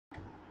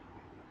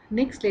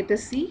Next, let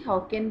us see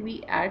how can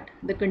we add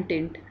the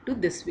content to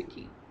this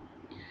wiki.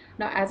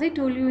 Now, as I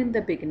told you in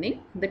the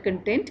beginning, the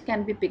content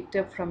can be picked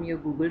up from your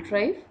Google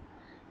Drive,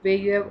 where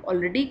you have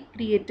already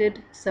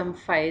created some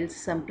files,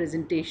 some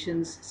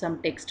presentations,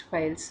 some text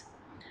files,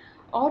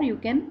 or you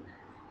can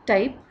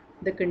type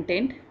the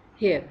content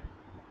here,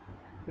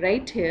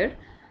 right here,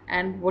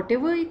 and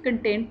whatever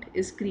content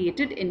is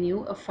created in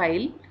you, a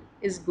file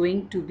is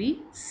going to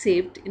be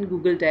saved in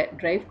Google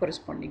Drive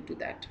corresponding to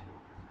that.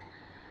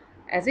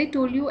 As I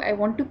told you, I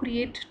want to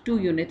create two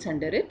units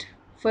under it.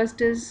 First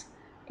is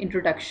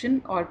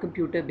introduction or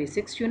computer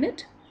basics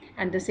unit,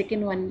 and the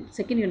second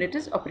unit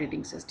is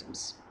operating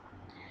systems.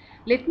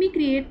 Let me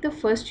create the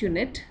first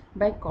unit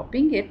by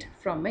copying it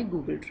from my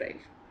Google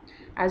Drive.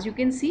 As you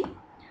can see,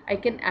 I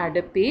can add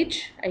a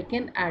page, I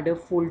can add a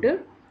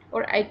folder,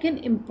 or I can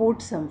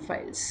import some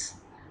files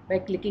by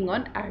clicking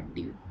on add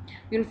new.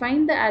 You'll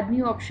find the add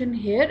new option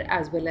here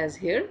as well as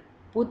here.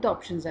 Both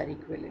options are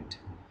equivalent.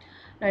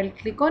 Now I'll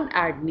click on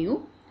add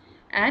new,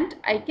 and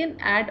I can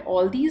add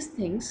all these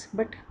things,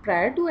 but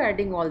prior to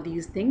adding all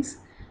these things,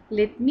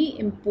 let me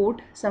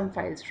import some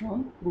files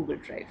from Google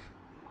Drive.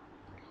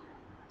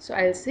 So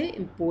I'll say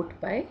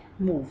import by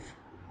move.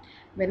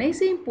 When I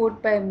say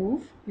import by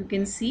move, you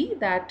can see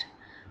that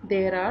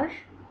there are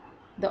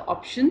the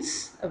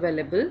options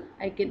available.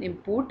 I can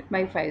import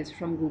my files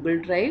from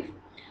Google Drive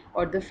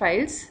or the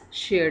files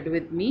shared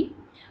with me,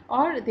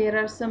 or there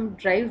are some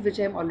drives which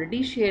I'm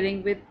already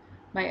sharing with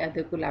my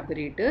other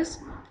collaborators,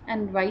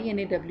 and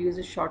YNAW is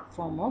a short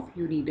form of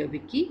You Need a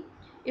Wiki.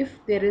 If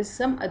there is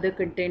some other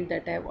content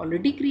that I have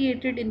already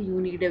created in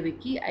You Need a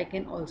Wiki, I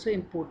can also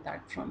import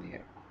that from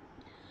here.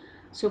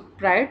 So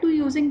prior to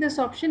using this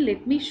option,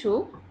 let me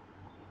show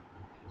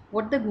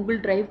what the Google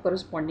Drive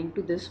corresponding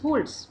to this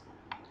holds.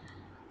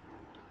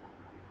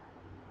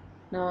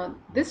 Now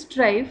this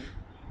drive,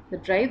 the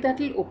drive that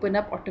will open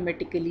up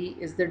automatically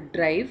is the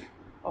drive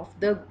of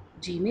the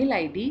Gmail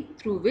ID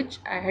through which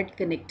I had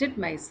connected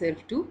myself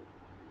to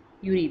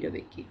You Need a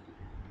Wiki.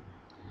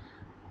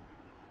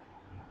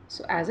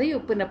 So as I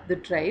open up the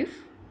drive,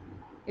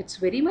 it's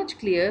very much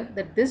clear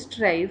that this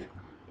drive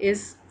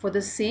is for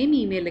the same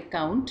email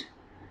account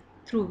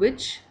through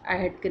which I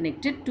had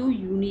connected to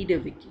You Need a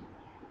Wiki.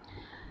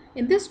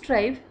 In this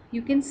drive,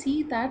 you can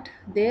see that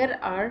there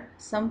are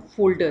some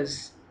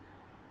folders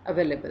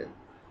available.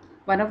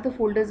 One of the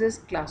folders is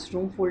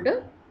classroom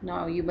folder.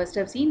 Now you must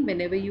have seen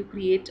whenever you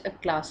create a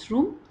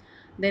classroom,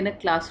 then a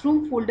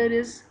classroom folder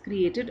is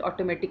created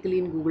automatically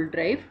in Google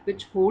Drive,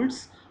 which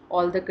holds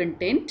all the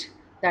content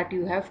that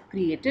you have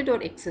created or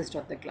accessed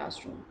of the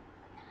classroom.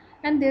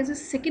 And there's a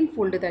second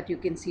folder that you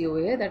can see over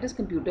here, that is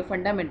computer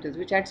fundamentals,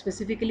 which I had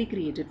specifically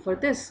created for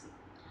this.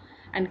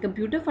 And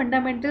computer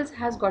fundamentals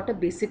has got a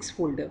basics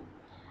folder,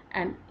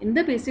 and in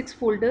the basics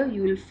folder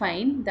you will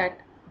find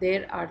that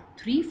there are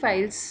three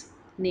files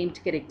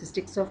named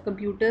characteristics of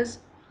computers,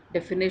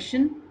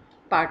 definition,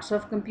 parts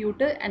of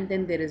computer, and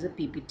then there is a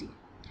PPT.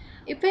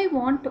 If I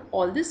want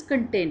all this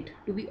content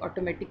to be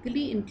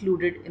automatically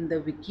included in the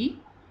wiki,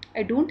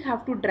 I don't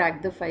have to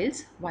drag the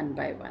files one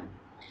by one.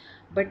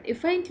 But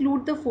if I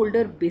include the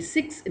folder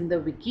basics in the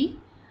wiki,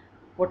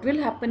 what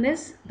will happen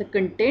is the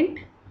content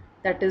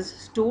that is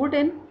stored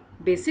in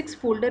basics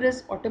folder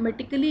is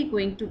automatically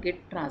going to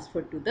get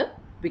transferred to the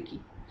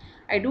wiki.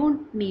 I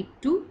don't need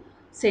to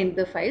send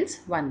the files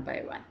one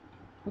by one.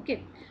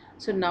 Okay,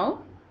 so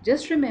now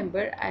just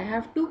remember, I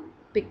have to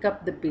pick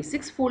up the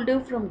basics folder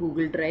from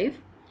Google Drive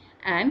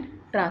and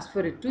transfer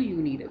it to You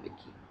Need a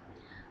Wiki.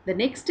 The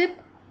next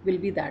step will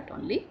be that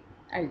only.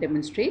 I'll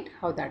demonstrate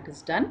how that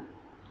is done.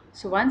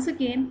 So once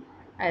again,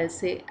 I'll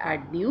say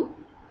add new,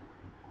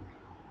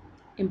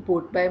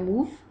 import by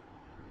move,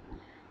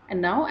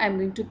 and now I'm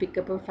going to pick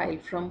up a file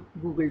from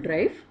Google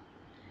Drive.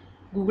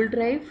 Google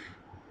Drive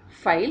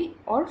file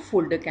or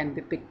folder can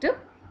be picked up,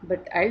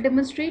 but I'll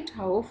demonstrate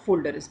how a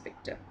folder is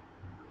picked up.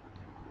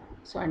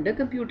 So under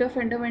computer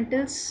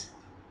fundamentals,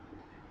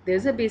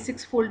 there's a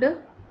basics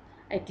folder.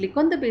 I click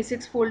on the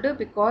basics folder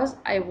because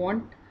I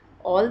want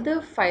all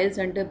the files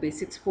under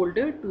basics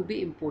folder to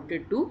be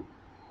imported to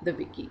the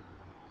wiki.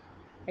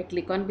 I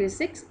click on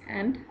basics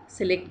and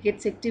select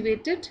gets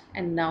activated,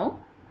 and now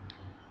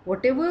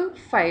whatever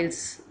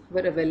files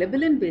were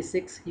available in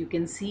basics, you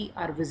can see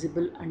are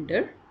visible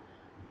under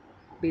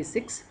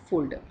basics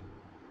folder.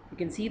 You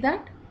can see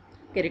that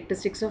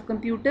characteristics of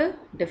computer,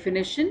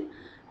 definition,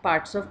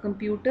 parts of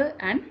computer,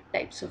 and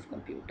types of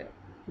computer.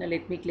 Now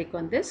let me click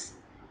on this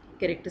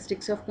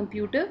characteristics of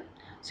computer.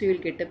 So you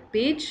will get a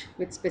page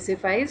which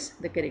specifies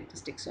the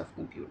characteristics of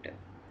computer.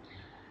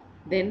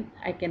 Then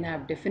I can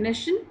have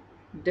definition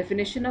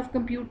of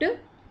computer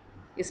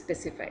is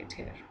specified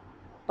here.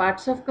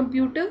 Parts of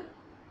computer,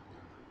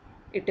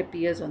 it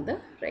appears on the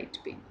right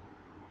pane.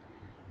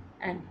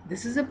 And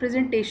this is a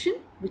presentation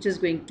which is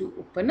going to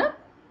open up,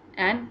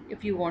 and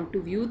if you want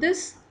to view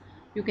this,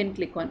 you can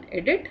click on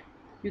edit.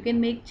 You can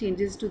make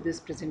changes to this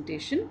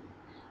presentation.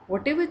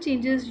 Whatever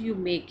changes you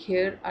make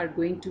here are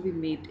going to be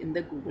made in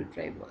the Google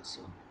Drive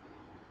also.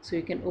 So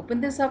you can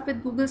open this up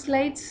with Google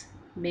Slides,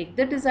 make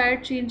the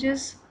desired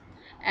changes,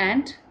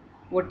 and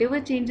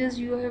whatever changes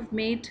you have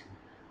made,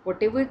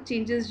 whatever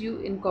changes you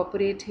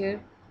incorporate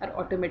here are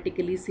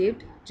automatically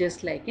saved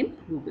just like in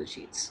Google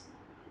Sheets.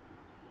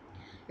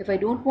 If I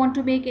don't want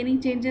to make any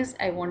changes,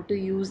 I want to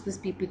use this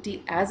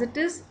PPT as it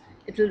is,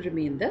 it will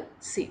remain the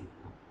same.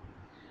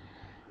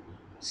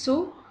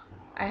 So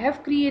I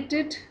have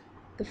created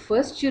the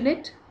first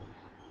unit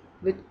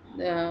with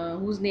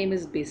whose name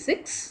is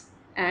basics,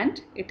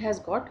 and it has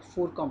got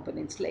 4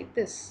 components like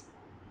this.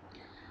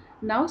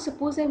 Now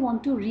suppose I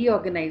want to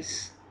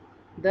reorganize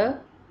the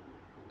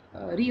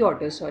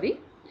reorder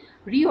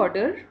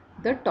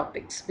the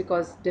topics,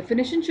 because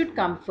definition should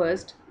come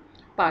first,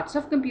 parts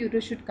of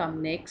computer should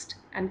come next,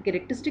 and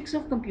characteristics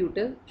of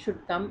computer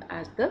should come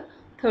as the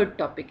third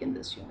topic in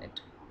this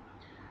unit.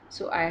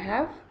 So I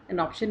have an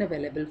option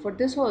available for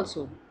this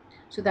also.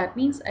 So that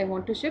means I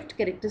want to shift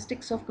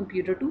characteristics of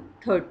computer to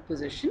third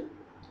position.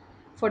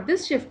 For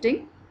this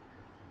shifting,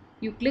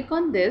 you click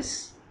on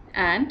this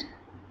and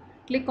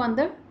click on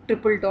the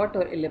triple dot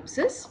or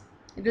ellipsis.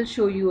 It will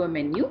show you a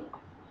menu,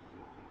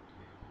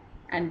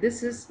 and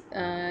this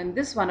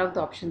one of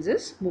the options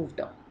is move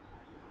down.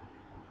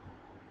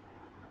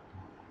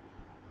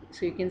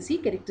 So you can see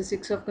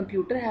characteristics of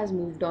computer has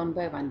moved down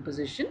by 1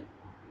 position.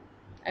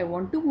 I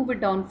want to move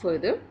it down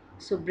further,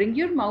 so bring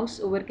your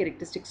mouse over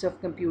characteristics of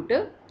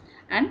computer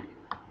and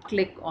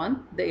click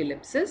on the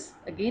ellipsis.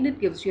 Again it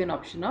gives you an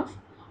option of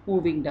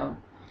moving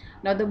down.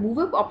 Now the move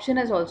up option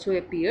has also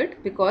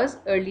appeared because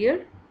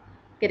earlier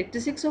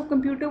characteristics of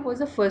computer was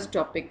the first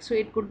topic, so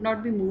it could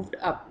not be moved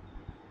up,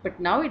 but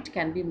now it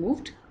can be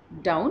moved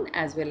down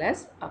as well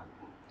as up.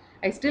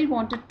 I still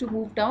want it to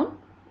move down,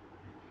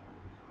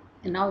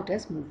 and now it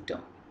has moved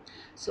down.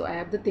 So I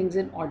have the things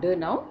in order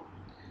now.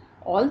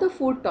 All the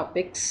 4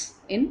 topics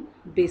in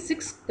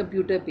basics,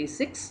 computer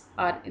basics,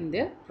 are in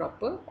their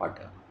proper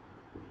order.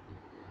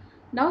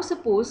 Now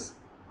suppose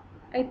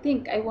I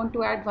think I want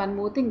to add one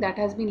more thing that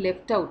has been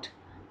left out,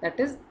 that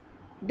is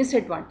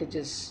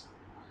disadvantages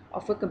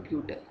of a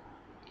computer.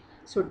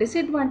 So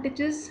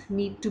disadvantages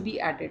need to be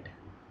added.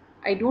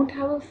 I don't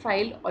have a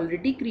file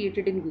already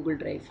created in Google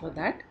Drive for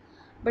that,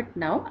 but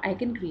now I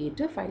can create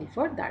a file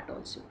for that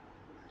also.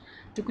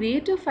 To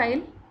create a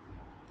file,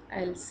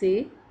 I'll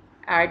say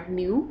add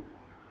new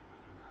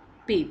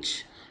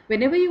page.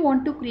 Whenever you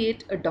want to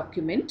create a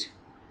document,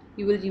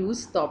 you will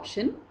use the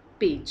option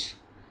page.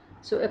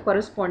 So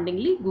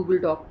correspondingly Google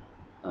Doc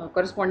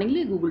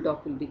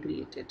will be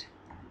created.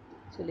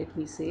 So let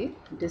me say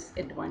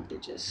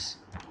disadvantages,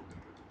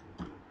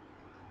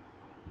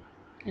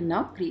 and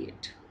now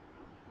create.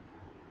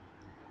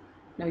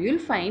 Now you'll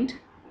find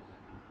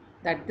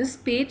that this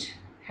page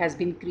has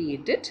been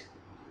created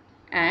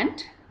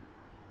and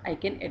I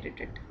can edit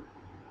it.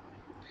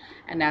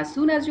 And as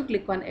soon as you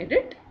click on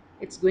edit,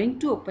 it's going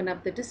to open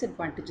up the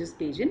disadvantages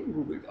page in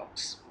Google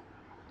Docs.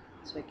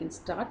 So I can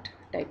start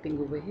typing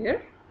over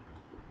here.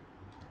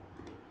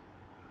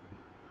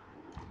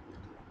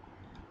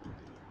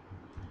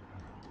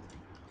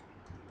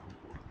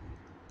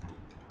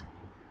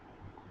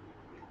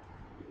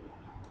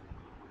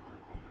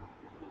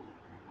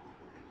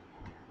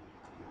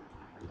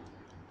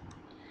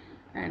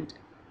 And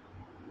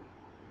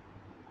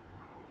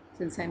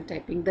since I'm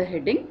typing the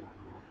heading,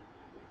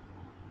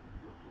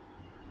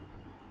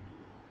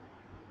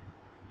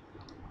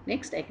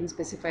 next I can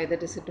specify the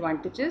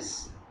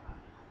disadvantages.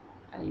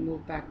 I'll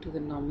move back to the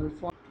normal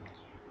font.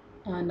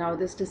 Now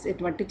this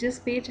disadvantages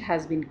page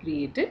has been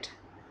created,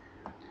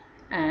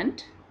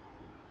 and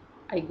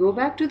I go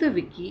back to the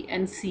wiki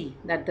and see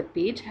that the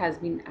page has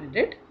been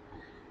added,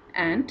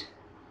 and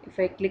if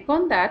I click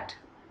on that,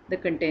 the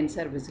contents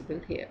are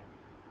visible here.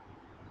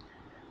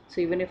 So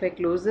even if I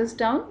close this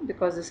down,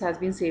 because this has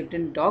been saved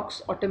in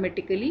docs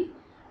automatically,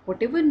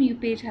 whatever new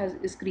page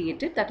is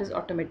created, that is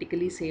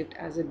automatically saved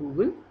as a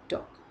Google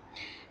Doc.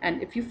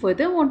 And if you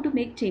further want to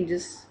make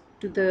changes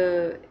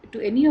to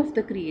any of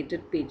the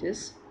created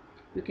pages,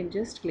 you can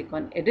just click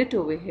on edit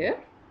over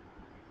here,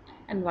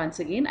 and once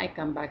again I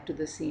come back to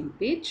the same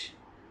page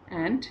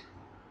and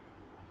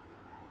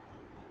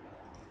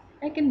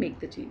I can make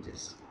the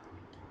changes.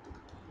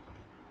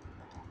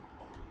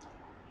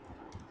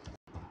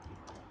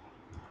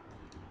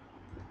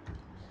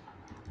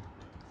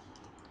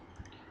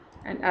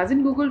 And as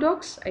in Google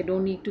Docs, I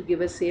don't need to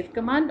give a save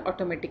command.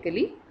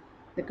 Automatically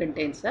the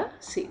contents are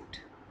saved.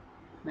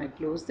 Now I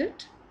close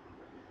it.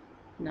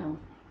 Now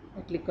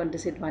I click on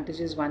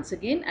disadvantages once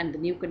again, and the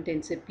new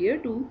contents appear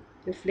to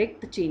reflect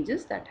the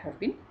changes that have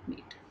been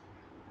made.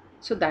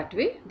 So that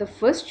way the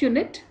first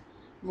unit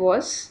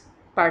was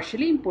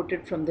partially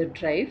imported from the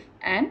drive,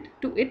 and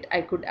to it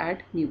I could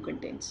add new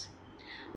contents.